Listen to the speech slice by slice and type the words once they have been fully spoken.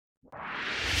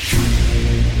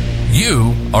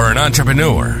You are an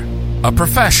entrepreneur, a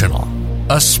professional,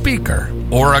 a speaker,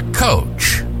 or a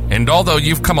coach. And although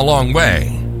you've come a long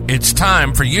way, it's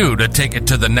time for you to take it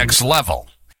to the next level.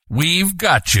 We've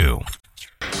got you.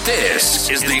 This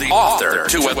is the Author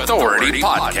to Authority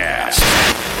podcast.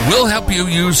 We'll help you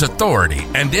use authority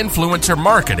and influencer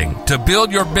marketing to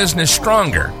build your business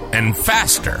stronger and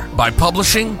faster by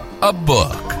publishing a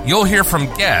book. You'll hear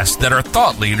from guests that are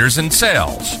thought leaders in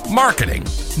sales, marketing,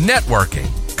 networking,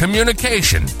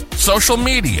 communication, social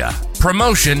media,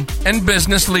 promotion, and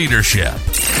business leadership.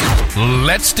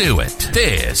 Let's do it.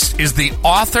 This is the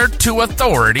Author to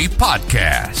Authority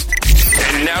podcast.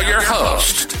 And now your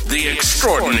host, the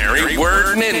extraordinary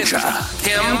word ninja,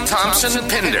 Kim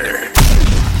Thompson-Pinder.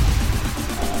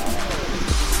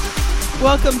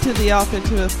 Welcome to the Author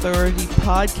to Authority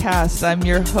podcast. I'm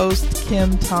your host,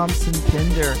 Kim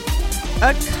Thompson-Pinder.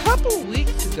 A couple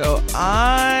weeks ago,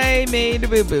 I made a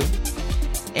boo-boo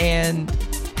and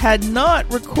had not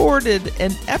recorded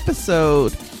an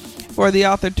episode for the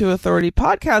Author to Authority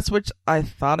podcast, which I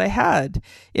thought I had.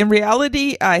 In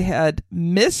reality, I had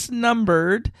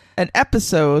misnumbered an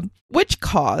episode, which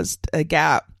caused a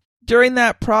gap. During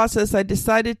that process, I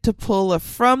decided to pull a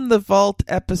From the Vault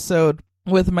episode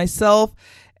with myself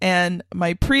and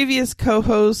my previous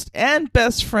co-host and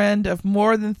best friend of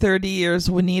more than 30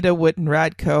 years, Juanita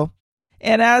Wootton-Radko.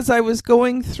 And as I was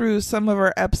going through some of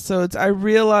our episodes, I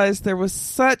realized there was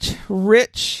such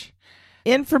rich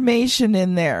information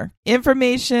in there.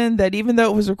 Information that, even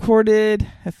though it was recorded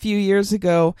a few years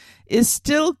ago, is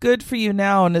still good for you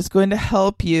now and is going to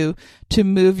help you to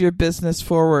move your business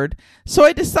forward. So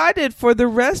I decided for the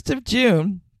rest of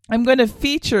June, I'm going to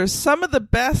feature some of the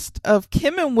best of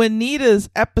Kim and Juanita's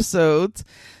episodes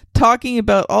talking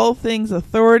about all things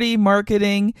authority,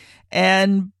 marketing,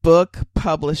 and book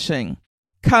publishing.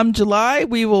 Come July,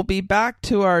 we will be back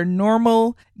to our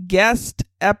normal guest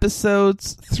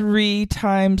episodes 3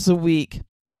 times a week.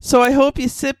 So I hope you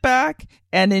sit back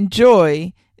and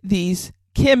enjoy these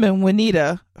Kim and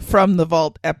Juanita From the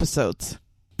Vault episodes.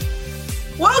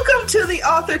 Welcome to the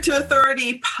Author to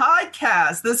Authority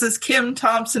podcast. This is Kim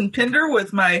Thompson-Pinder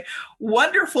with my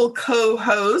wonderful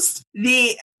co-host,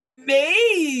 the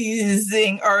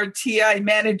amazing RTI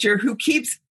manager who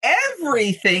keeps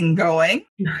everything going,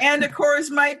 and of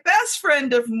course my best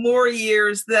friend of more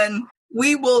years than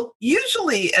we will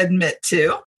usually admit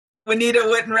to, Juanita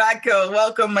Wootton-Radko.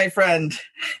 Welcome, my friend.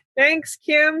 Thanks,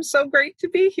 Kim. So great to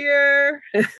be here.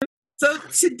 So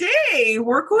today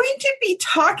we're going to be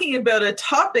talking about a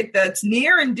topic that's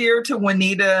near and dear to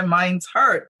Juanita and mine's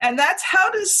heart, and that's how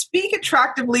to speak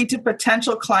attractively to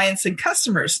potential clients and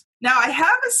customers. Now, I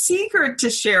have a secret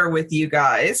to share with you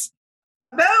guys.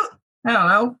 About, I don't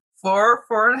know,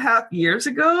 4.5 years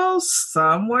ago,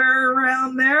 somewhere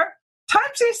around there. Time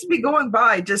seems to be going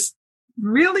by just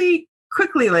really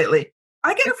quickly lately.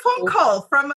 I get a phone call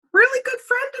from a really good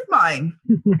friend of mine.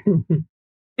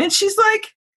 And she's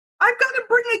like, I've got to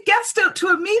bring a guest out to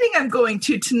a meeting I'm going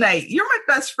to tonight. You're my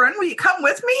best friend. Will you come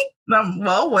with me?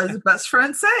 Well, what does best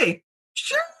friend say?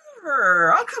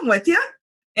 Sure, I'll come with you.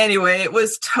 Anyway, it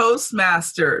was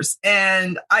Toastmasters,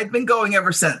 and I've been going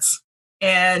ever since.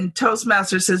 And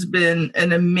Toastmasters has been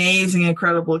an amazing,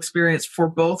 incredible experience for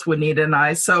both Juanita and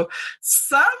I. So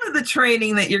some of the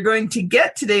training that you're going to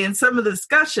get today and some of the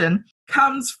discussion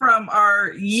comes from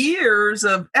our years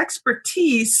of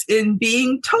expertise in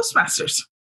being Toastmasters.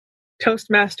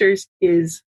 Toastmasters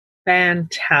is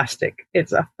fantastic.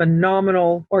 It's a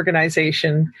phenomenal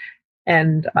organization.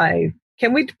 And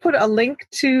can we put a link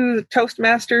to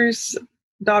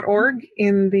toastmasters.org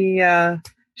in the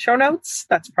show notes?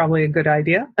 That's probably a good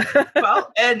idea.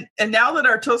 Well, and now that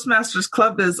our Toastmasters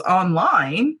Club is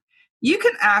online, you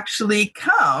can actually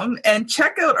come and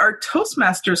check out our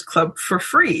Toastmasters Club for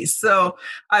free. So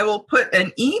I will put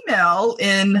an email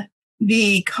in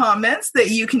the comments that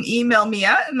you can email me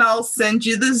at, and I'll send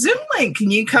you the Zoom link.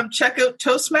 And you come check out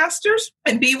Toastmasters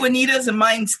and be Juanita's and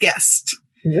mine's guest.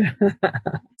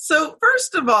 So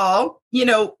first of all,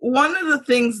 one of the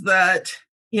things that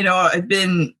I've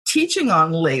been teaching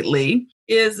on lately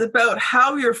is about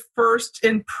how your first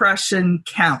impression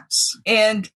counts.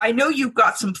 And I know you've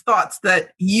got some thoughts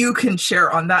that you can share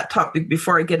on that topic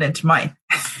before I get into mine.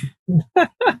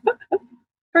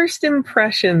 First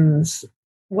impressions.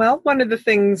 Well, one of the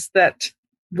things that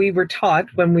we were taught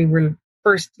when we were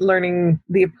first learning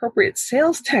the appropriate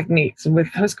sales techniques with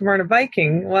Husqvarna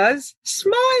Viking was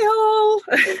smile.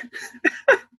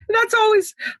 That's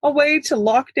always a way to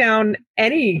lock down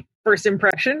any first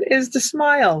impression, is to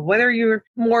smile, whether you're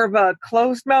more of a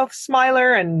closed mouth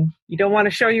smiler and you don't want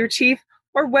to show your teeth,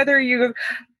 or whether you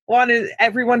wanted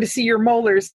everyone to see your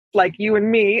molars like you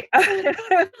and me.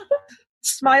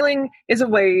 Smiling is a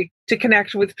way to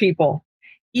connect with people.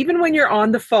 Even when you're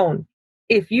on the phone,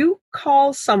 if you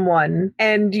call someone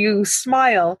and you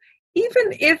smile,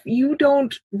 even if you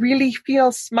don't really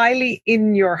feel smiley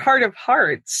in your heart of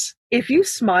hearts, if you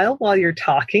smile while you're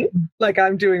talking, like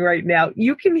I'm doing right now,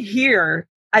 you can hear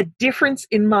a difference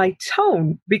in my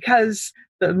tone because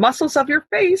the muscles of your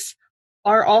face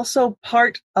are also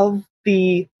part of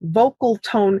the vocal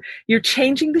tone. You're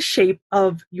changing the shape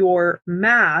of your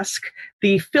mask,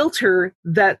 the filter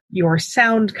that your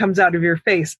sound comes out of your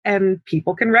face, and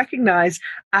people can recognize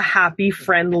a happy,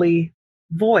 friendly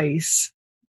voice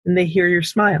and they hear your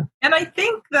smile. And I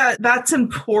think that that's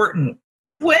important.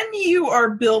 When you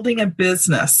are building a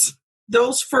business,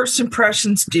 those first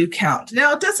impressions do count.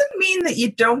 Now, it doesn't mean that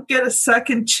you don't get a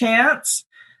second chance,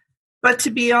 but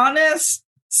to be honest,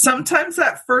 sometimes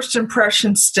that first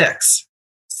impression sticks.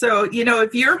 So,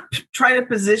 if you're trying to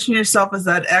position yourself as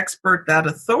that expert, that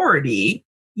authority,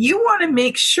 you want to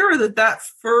make sure that that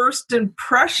first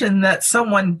impression that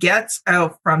someone gets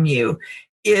out from you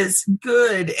is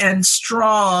good and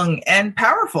strong and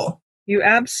powerful. You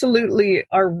absolutely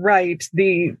are right.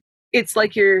 It's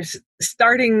like you're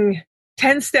starting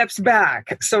 10 steps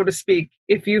back, so to speak.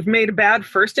 If you've made a bad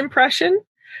first impression,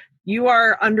 you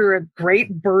are under a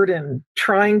great burden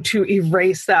trying to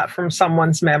erase that from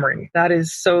someone's memory. That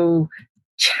is so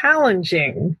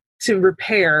challenging to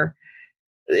repair.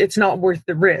 It's not worth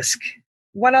the risk.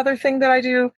 One other thing that I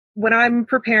do when I'm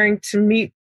preparing to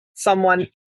meet someone,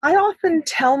 I often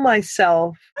tell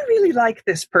myself, I really like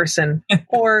this person,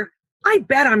 or I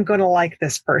bet I'm going to like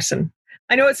this person.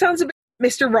 I know it sounds a bit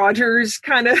Mr. Rogers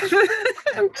kind of.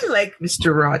 I like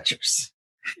Mr. Rogers.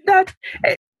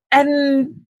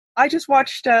 And I just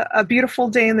watched A Beautiful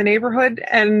Day in the Neighborhood,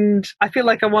 and I feel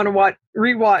like I want to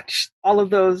rewatch all of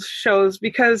those shows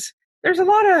because there's a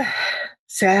lot of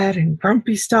sad and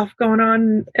grumpy stuff going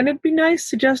on, and it'd be nice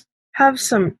to just have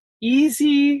some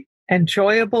easy,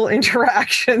 enjoyable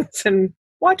interactions and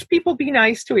watch people be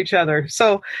nice to each other.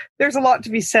 So there's a lot to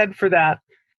be said for that.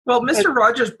 Well, Mr.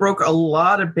 Rogers broke a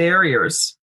lot of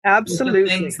barriers. Absolutely.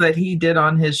 With the things that he did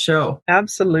on his show.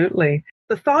 Absolutely.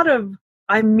 The thought of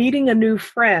I'm meeting a new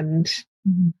friend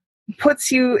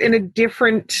puts you in a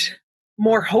different,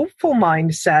 more hopeful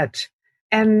mindset.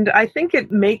 And I think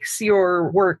it makes your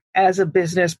work as a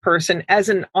business person, as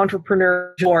an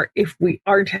entrepreneur, or if we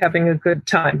aren't having a good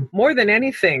time. More than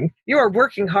anything, you are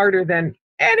working harder than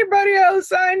anybody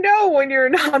else I know when you're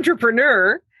an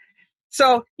entrepreneur.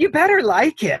 So you better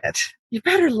like it. You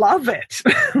better love it.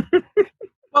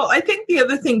 Well, I think the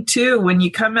other thing, too, when you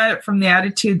come at it from the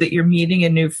attitude that you're meeting a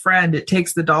new friend, it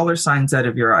takes the dollar signs out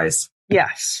of your eyes.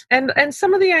 Yes. And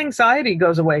some of the anxiety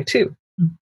goes away, too.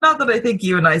 Not that I think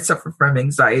you and I suffer from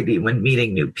anxiety when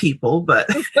meeting new people, but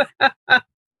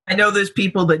I know there's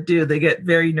people that do. They get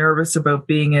very nervous about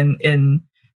being in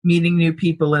meeting new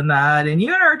people and that. And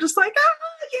you are just like,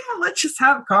 yeah, let's just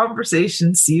have a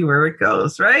conversation, see where it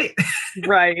goes, right?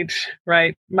 Right.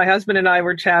 My husband and I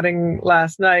were chatting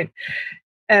last night.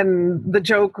 And the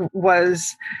joke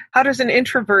was, how does an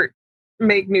introvert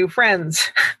make new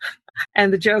friends?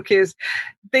 And the joke is,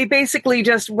 they basically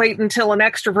just wait until an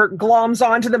extrovert gloms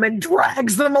onto them and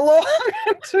drags them along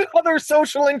to other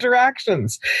social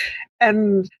interactions.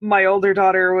 And my older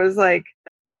daughter was like,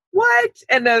 what?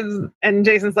 And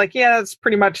Jason's like, yeah, that's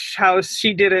pretty much how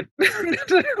she did it.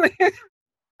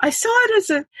 I saw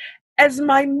it as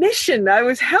my mission. I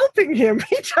was helping him.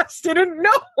 He just didn't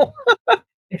know.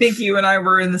 I think you and I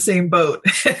were in the same boat.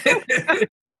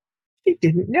 He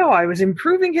didn't know I was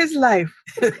improving his life.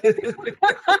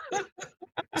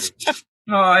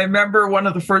 I remember one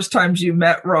of the first times you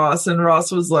met Ross, and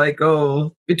Ross was like,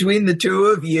 oh, between the two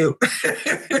of you.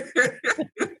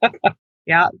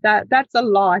 Yeah, that's a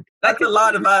lot. That's a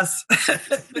lot of us.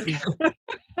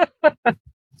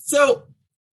 So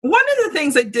one of the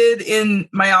things I did in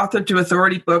my Author to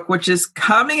Authority book, which is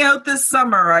coming out this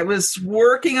summer, I was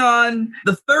working on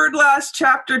the third last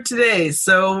chapter today.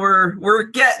 So we're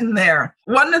getting there.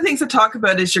 One of the things I talk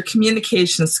about is your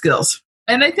communication skills.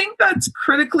 And I think that's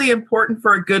critically important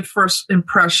for a good first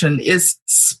impression is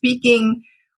speaking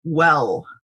well,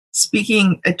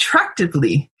 speaking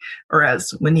attractively, or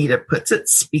as Juanita puts it,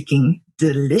 speaking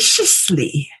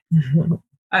deliciously. Mm-hmm.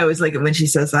 I always like it when she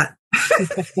says that.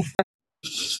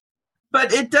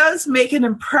 But it does make an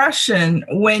impression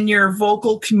when your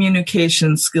vocal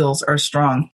communication skills are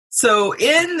strong. So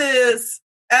in this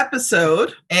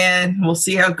episode, and we'll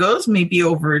see how it goes, maybe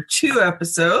over 2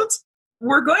 episodes,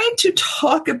 we're going to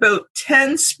talk about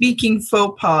 10 speaking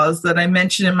faux pas that I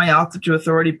mentioned in my Author to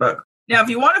Authority book. Now, if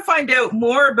you want to find out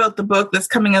more about the book that's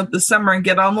coming out this summer and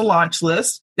get on the launch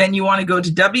list, then you want to go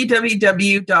to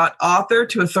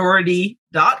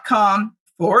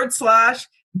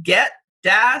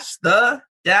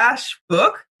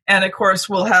www.author-get-the-book. And of course,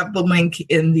 we'll have the link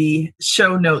in the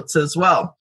show notes as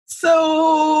well.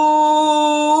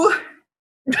 So,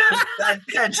 the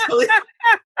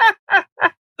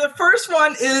first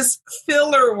one is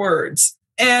filler words.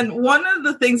 And one of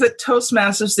the things that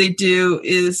Toastmasters they do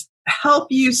is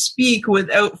help you speak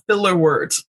without filler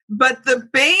words. But the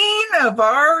bane of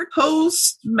our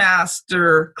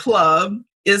Toastmaster club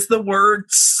is the word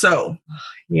so.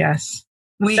 Yes.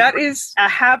 That is a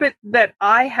habit that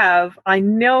I have. I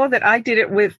know that I did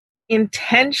it with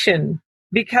intention,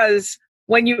 because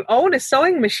when you own a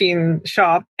sewing machine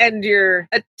shop and you're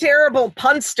a terrible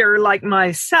punster like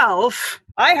myself,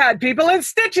 I had people in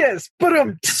stitches.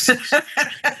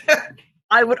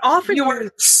 I would often... You were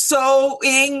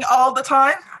sewing all the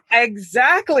time?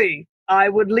 Exactly. I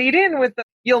would lead in with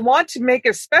you'll want to make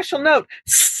a special note.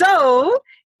 So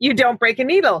you don't break a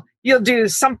needle. You'll do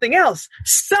something else.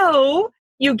 So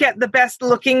you get the best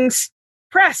looking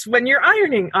press when you're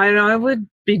ironing. I would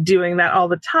be doing that all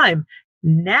the time.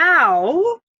 Now,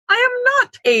 I am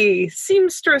not a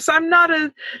seamstress. I'm not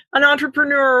an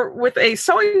entrepreneur with a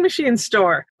sewing machine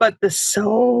store. But the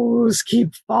sews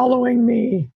keep following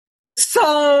me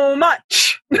so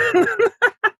much.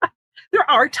 There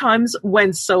are times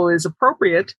when so is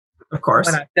appropriate. Of course.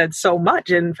 When I've said so much,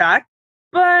 in fact.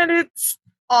 But it's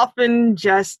often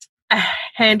just a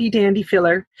handy-dandy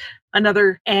filler.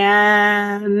 Another,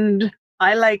 and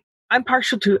I'm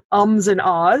partial to ums and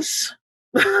ahs.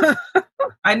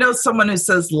 I know someone who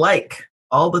says like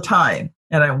all the time,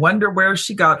 and I wonder where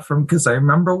she got it from, because I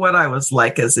remember what I was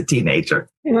like as a teenager.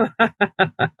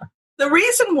 The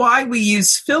reason why we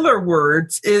use filler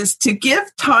words is to give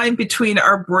time between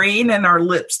our brain and our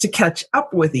lips to catch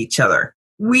up with each other.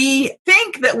 We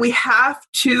think that we have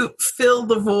to fill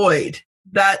the void,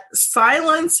 that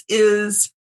silence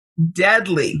is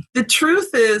deadly. The truth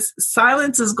is,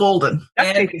 silence is golden.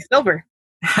 That's silver.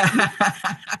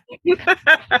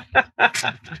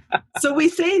 So we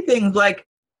say things like,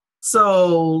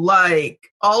 like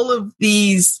all of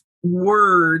these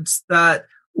words that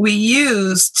we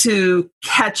use to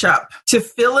catch up, to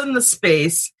fill in the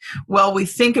space while we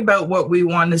think about what we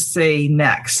want to say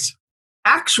next.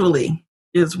 Actually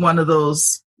is one of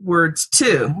those words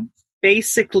too.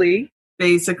 Basically,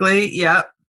 yeah.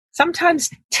 Sometimes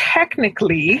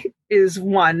technically is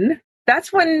one.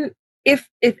 That's when, if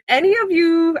any of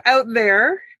you out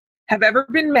there have ever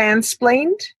been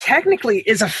mansplained, technically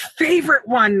is a favorite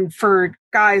one for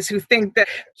guys who think that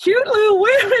cute little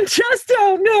women just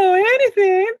don't know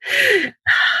anything.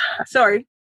 Sorry.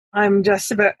 I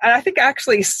think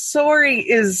actually sorry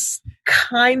is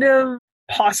kind of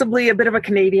possibly a bit of a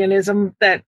Canadianism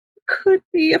that could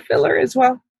be a filler as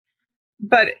well.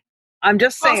 But I'm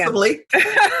just saying. Possibly.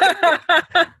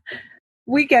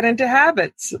 We get into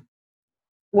habits.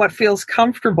 What feels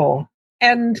comfortable.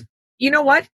 And you know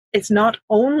what? It's not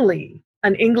only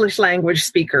an English language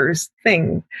speaker's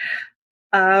thing.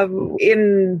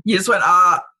 You just went,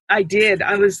 ah. I did.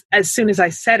 As soon as I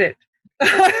said it,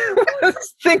 I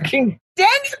was thinking, dang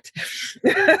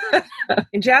it.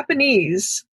 In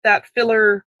Japanese, that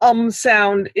filler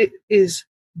sound is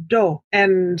do.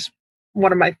 And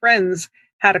one of my friends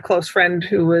had a close friend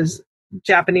who was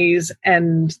Japanese,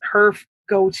 and her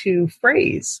go-to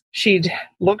phrase, she'd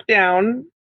look down,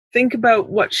 think about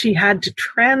what she had to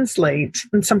translate,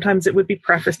 and sometimes it would be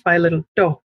prefaced by a little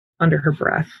do under her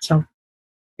breath. So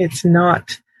it's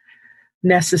not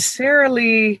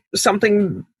necessarily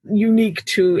something unique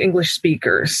to English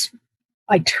speakers.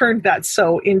 I turned that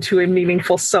so into a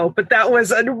meaningful so, but it was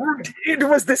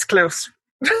this close.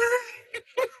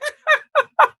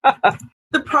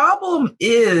 The problem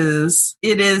is,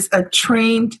 it is a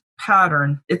trained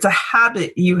pattern. It's a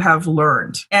habit you have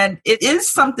learned. And it is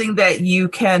something that you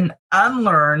can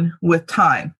unlearn with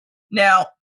time. Now,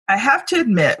 I have to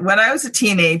admit, when I was a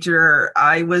teenager,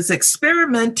 I was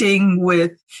experimenting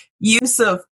with use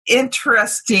of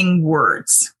interesting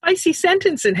words. Spicy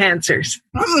sentence enhancers.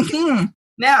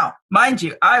 Now, mind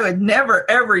you, I would never,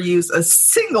 ever use a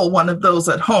single one of those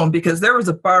at home, because there was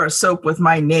a bar of soap with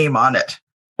my name on it.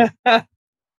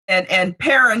 And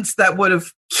parents that would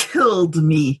have killed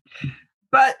me.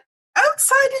 But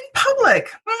outside in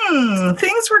public,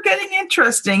 things were getting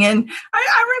interesting. And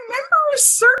I remember a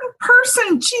certain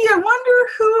person, I wonder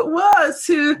who it was,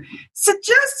 who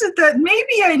suggested that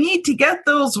maybe I need to get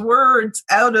those words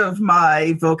out of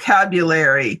my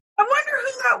vocabulary. I wonder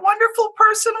who that wonderful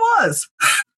person was.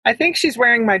 I think she's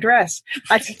wearing my dress.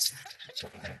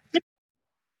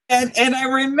 And I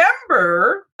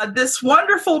remember this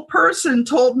wonderful person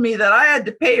told me that I had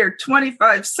to pay her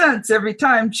 25 cents every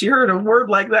time she heard a word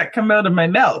like that come out of my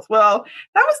mouth. Well,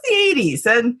 that was the 80s.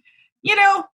 And, you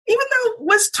know, even though it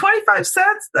was 25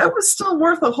 cents, that was still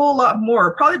worth a whole lot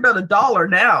more, probably about $1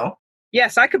 now.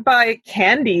 Yes, I could buy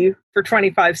candy for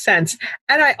 25 cents,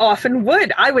 and I often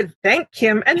would. I would thank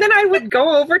Kim, and then I would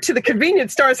go over to the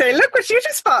convenience store and say, look what you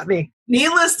just bought me.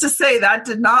 Needless to say, that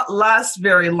did not last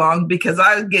very long because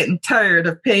I was getting tired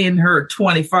of paying her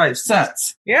 25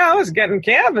 cents. Yeah, I was getting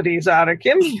cavities out of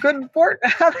Kim's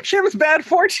Kim's bad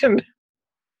fortune.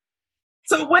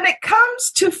 So when it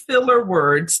comes to filler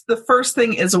words, the first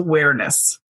thing is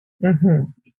awareness. Mm-hmm.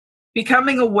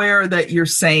 Becoming aware that you're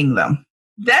saying them.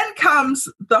 Then comes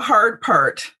the hard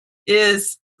part,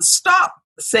 is stop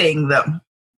saying them.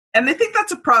 And I think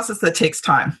that's a process that takes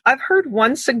time. I've heard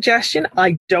one suggestion.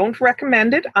 I don't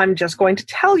recommend it. I'm just going to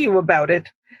tell you about it.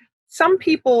 Some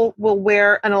people will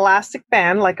wear an elastic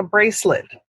band like a bracelet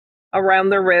around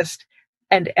their wrist,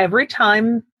 and every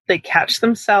time they catch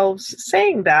themselves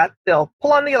saying that, they'll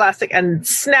pull on the elastic and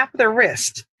snap their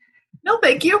wrist. No,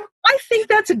 thank you. I think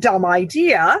that's a dumb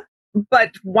idea,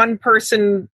 but one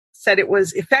person said it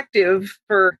was effective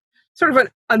for sort of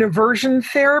an aversion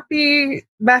therapy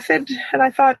method. And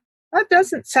I thought, that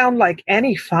doesn't sound like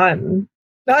any fun.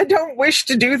 I don't wish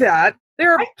to do that.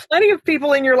 There are plenty of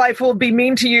people in your life who will be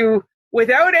mean to you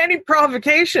without any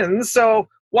provocation. So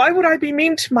why would I be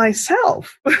mean to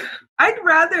myself? I'd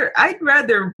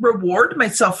rather reward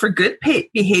myself for good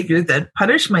behavior than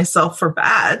punish myself for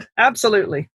bad.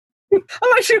 Absolutely.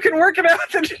 Unless you can work it out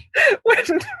that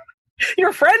when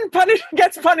your friend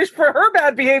gets punished for her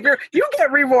bad behavior, you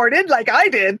get rewarded like I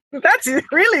did. That's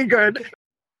really good.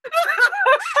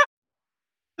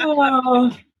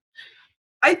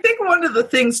 I think one of the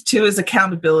things, too, is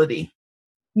accountability.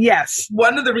 Yes.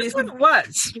 One of the reasons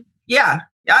was. Yeah,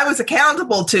 I was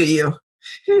accountable to you.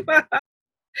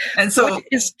 And so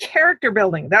is character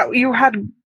building. That you have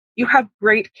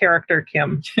great character,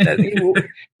 Kim.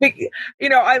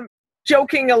 I'm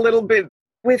joking a little bit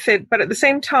with it, but at the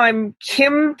same time,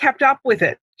 Kim kept up with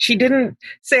it. She didn't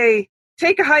say,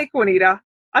 take a hike, Juanita.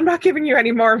 I'm not giving you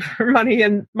any more money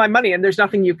and there's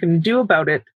nothing you can do about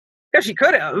it. Because she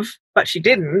could have, but she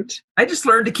didn't. I just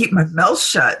learned to keep my mouth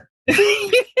shut.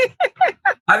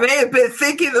 I may have been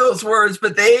thinking those words,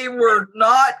 but they were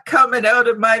not coming out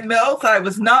of my mouth. I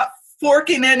was not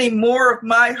forking any more of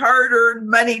my hard-earned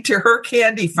money to her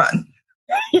candy fund.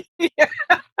 Yeah.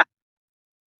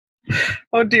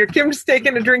 Oh dear, Kim's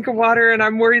taking a drink of water and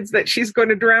I'm worried that she's going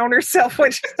to drown herself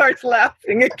when she starts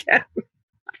laughing again.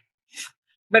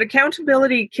 But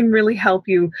accountability can really help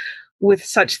you with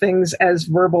such things as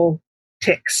verbal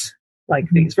tics, like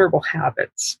these verbal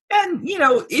habits. And,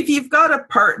 if you've got a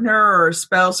partner or a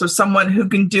spouse or someone who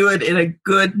can do it in a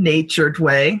good-natured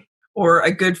way or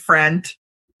a good friend.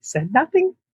 Said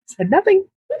nothing.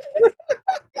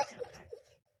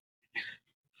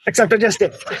 Except I just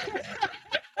did.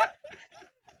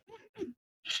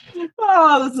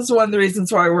 Oh, this is one of the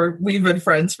reasons why we've been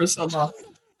friends for so long.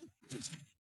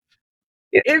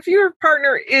 If you're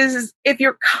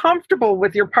comfortable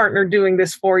with your partner doing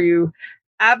this for you,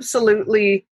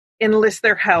 absolutely enlist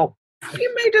their help.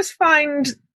 You may just find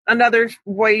another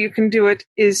way you can do it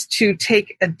is to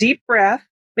take a deep breath.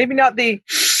 Maybe not the,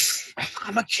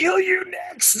 I'm going to kill you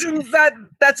next.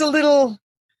 That's a little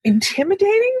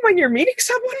intimidating when you're meeting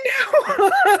someone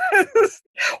new.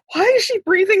 Why is she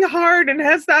breathing hard and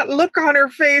has that look on her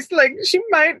face like she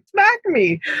might smack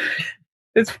me?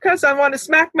 It's because I want to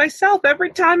smack myself every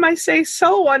time I say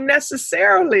so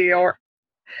unnecessarily. Or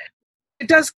it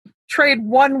does trade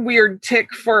one weird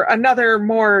tick for another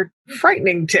more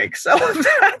frightening tick. So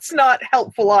that's not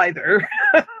helpful either.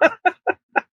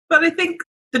 But I think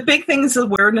the big thing is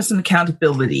awareness and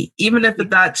accountability, even if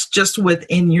that's just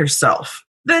within yourself.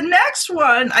 The next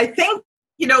one, I think,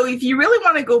 if you really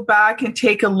want to go back and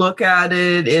take a look at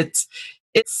it, it's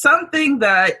something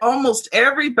that almost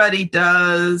everybody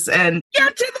does. And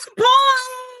get to the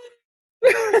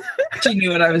point. She knew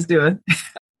what I was doing.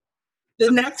 The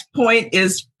next point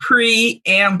is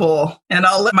preamble. And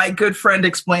I'll let my good friend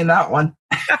explain that one.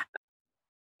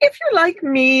 If you're like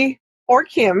me or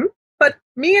Kim, but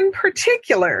me in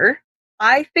particular,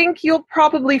 I think you'll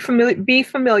probably be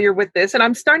familiar with this. And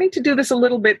I'm starting to do this a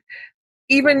little bit,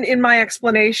 even in my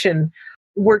explanation.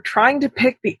 We're trying to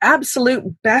pick the absolute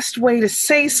best way to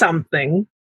say something.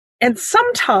 And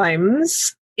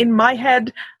sometimes in my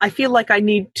head, I feel like I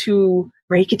need to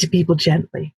break it to people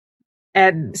gently.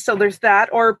 And so there's that.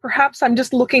 Or perhaps I'm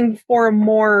just looking for a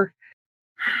more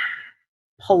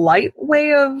polite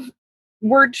way of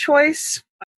word choice.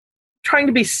 trying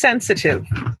to be sensitive.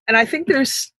 And I think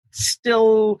there's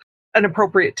still an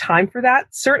appropriate time for that.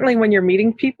 Certainly when you're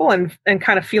meeting people and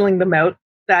kind of feeling them out,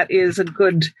 that is a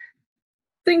good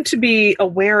thing to be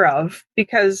aware of,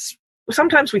 because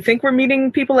sometimes we think we're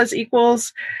meeting people as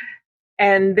equals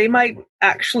and they might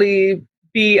actually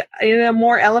be in a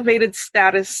more elevated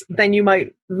status than you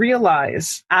might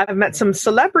realize. I've met some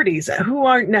celebrities who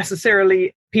aren't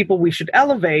necessarily people we should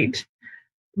elevate,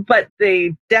 but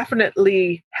they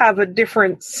definitely have a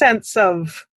different sense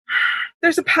of,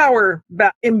 there's a power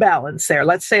imbalance there.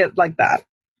 Let's say it like that.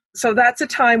 So that's a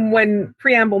time when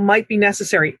preamble might be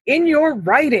necessary. In your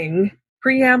writing,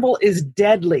 preamble is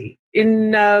deadly.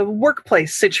 In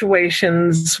workplace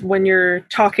situations, when you're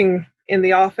talking in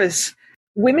the office,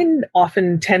 women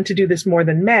often tend to do this more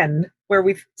than men, where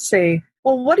we say,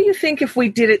 well, what do you think if we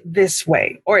did it this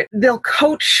way? Or they'll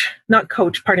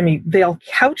they'll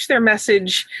couch their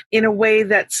message in a way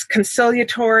that's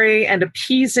conciliatory and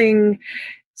appeasing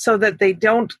so that they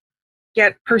don't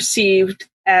get perceived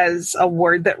as a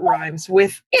word that rhymes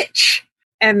with itch.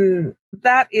 And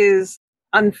that is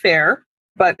unfair,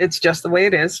 but it's just the way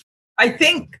it is. I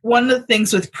think one of the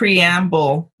things with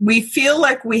preamble, we feel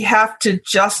like we have to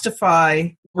justify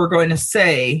what we're going to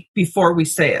say before we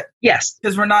say it. Yes.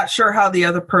 Because we're not sure how the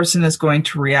other person is going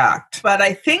to react. But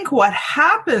I think what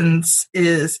happens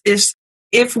is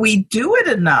if we do it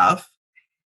enough,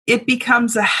 it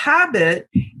becomes a habit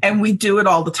and we do it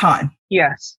all the time.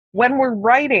 Yes. When we're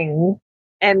writing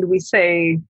and we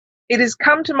say, it has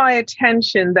come to my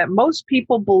attention that most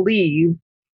people believe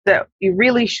that you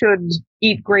really should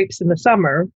eat grapes in the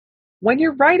summer. When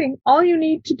you're writing, all you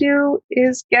need to do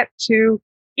is get to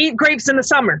eat grapes in the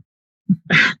summer.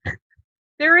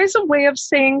 There is a way of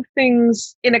saying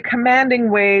things in a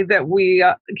commanding way that we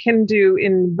can do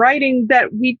in writing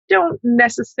that we don't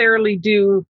necessarily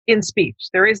do in speech.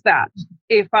 There is that.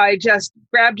 If I just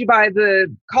grabbed you by the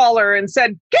collar and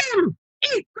said, Kim,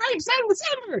 eat grapes in the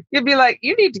summer, you'd be like,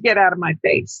 you need to get out of my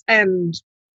face. And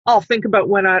I'll think about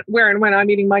when I'm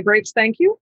eating my grapes. Thank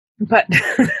you. But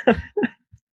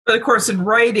But of course, in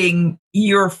writing,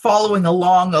 you're following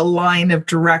along a line of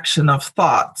direction of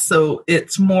thought. So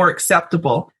it's more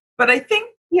acceptable. But I think,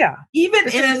 even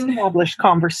in established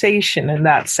conversation in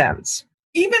that sense,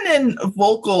 even in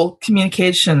vocal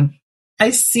communication,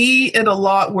 I see it a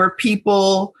lot where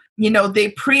people, they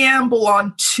preamble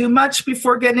on too much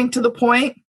before getting to the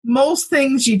point. Most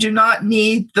things you do not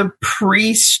need the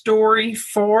pre-story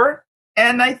for.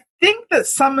 And I think that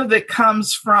some of it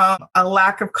comes from a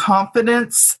lack of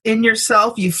confidence in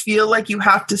yourself. You feel like you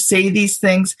have to say these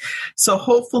things. So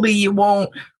hopefully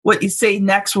what you say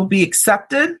next will be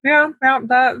accepted. Yeah,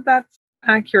 that's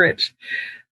accurate.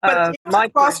 But my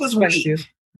boss was weak.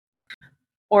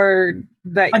 Or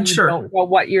that you don't know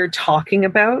what you're talking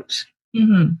about.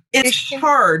 Mm-hmm. It's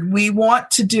hard. We want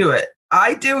to do it.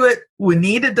 I do it.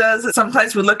 Juanita does it.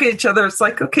 Sometimes we look at each other. It's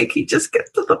like, okay, can you just get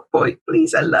to the point,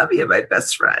 please? I love you, my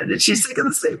best friend. And she's thinking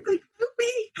the same thing to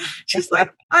me. She's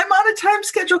like, I'm on a time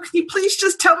schedule. Can you please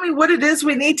just tell me what it is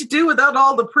we need to do without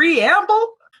all the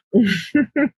preamble?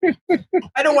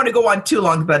 I don't want to go on too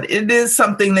long, but it is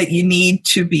something that you need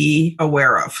to be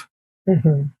aware of.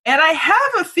 Mm-hmm. And I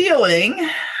have a feeling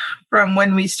from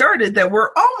when we started that we're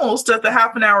almost at the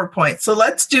half an hour point. So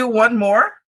let's do one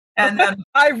more. And then,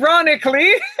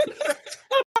 ironically,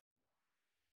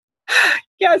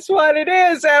 guess what it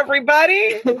is,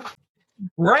 everybody?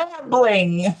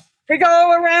 Rambling. We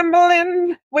go a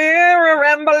rambling, we're a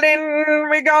rambling,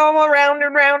 we go around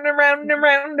and round and round and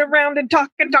round and round and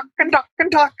talk and talk and talk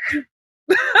and talk.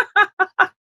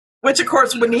 Which, of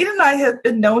course, Juanita and I have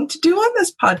been known to do on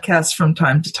this podcast from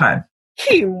time to time.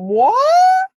 What?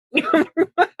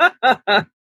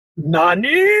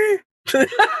 Nani?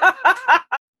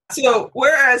 So,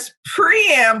 whereas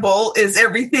preamble is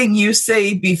everything you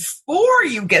say before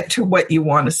you get to what you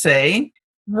want to say,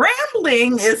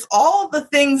 rambling is all the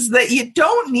things that you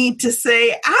don't need to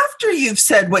say after you've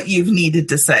said what you've needed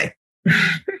to say.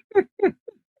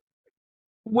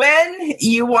 When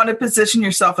you want to position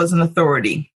yourself as an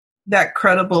authority, that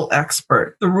credible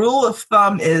expert, the rule of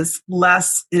thumb is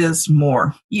less is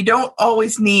more. You don't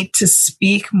always need to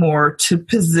speak more to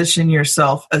position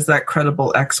yourself as that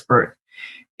credible expert.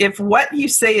 If what you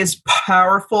say is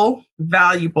powerful,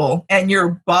 valuable, and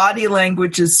your body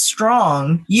language is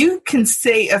strong, you can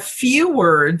say a few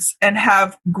words and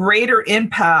have greater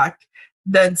impact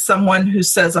than someone who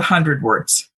says 100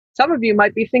 words. Some of you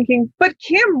might be thinking, but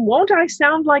Kim, won't I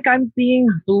sound like I'm being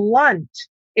blunt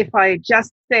if I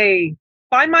just say,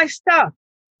 buy my stuff,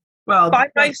 buy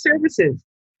my services?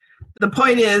 The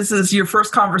point is your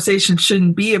first conversation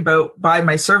shouldn't be about buy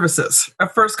my services. A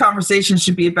first conversation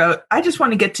should be about, I just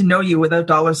want to get to know you without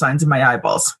dollar signs in my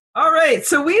eyeballs. All right.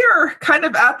 So we are kind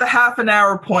of at the half an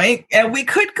hour point, and we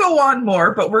could go on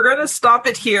more, but we're going to stop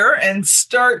it here and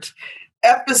start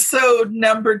episode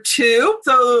number 2.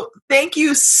 So thank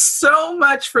you so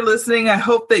much for listening. I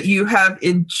hope that you have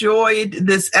enjoyed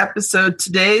this episode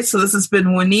today. So this has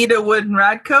been Juanita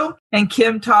Wootton-Radko and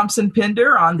Kim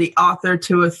Thompson-Pinder on the Author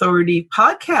to Authority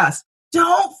podcast.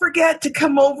 Don't forget to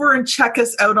come over and check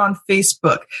us out on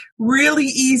Facebook. Really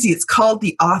easy. It's called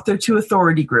the Author to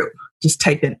Authority group. Just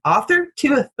type in Author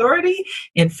to Authority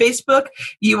in Facebook.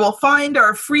 You will find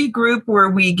our free group where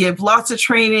we give lots of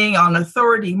training on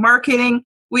authority marketing.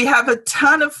 We have a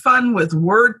ton of fun with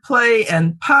wordplay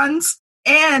and puns,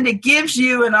 and it gives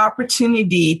you an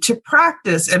opportunity to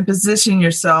practice and position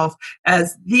yourself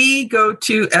as the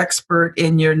go-to expert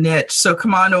in your niche. So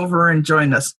come on over and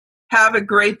join us. Have a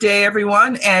great day,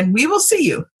 everyone, and we will see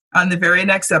you on the very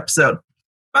next episode.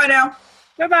 Bye now.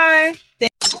 Bye-bye.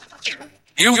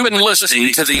 You've been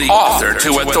listening to the Author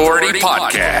to Authority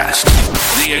podcast.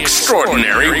 The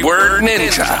extraordinary word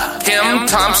ninja, Kim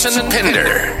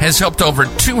Thompson-Pinder, has helped over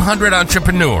 200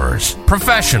 entrepreneurs,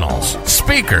 professionals,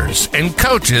 speakers, and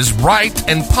coaches write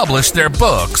and publish their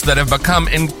books that have become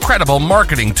incredible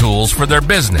marketing tools for their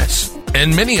business.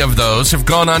 And many of those have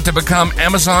gone on to become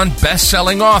Amazon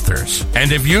best-selling authors and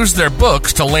have used their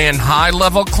books to land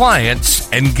high-level clients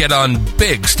and get on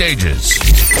big stages.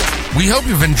 We hope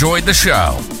you've enjoyed the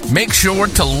show. Make sure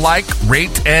to like,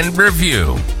 rate, and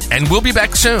review. And we'll be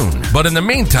back soon. But in the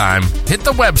meantime, hit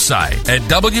the website at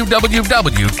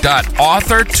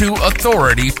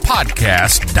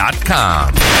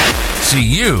www.authortoauthoritypodcast.com. See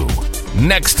you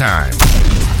next time.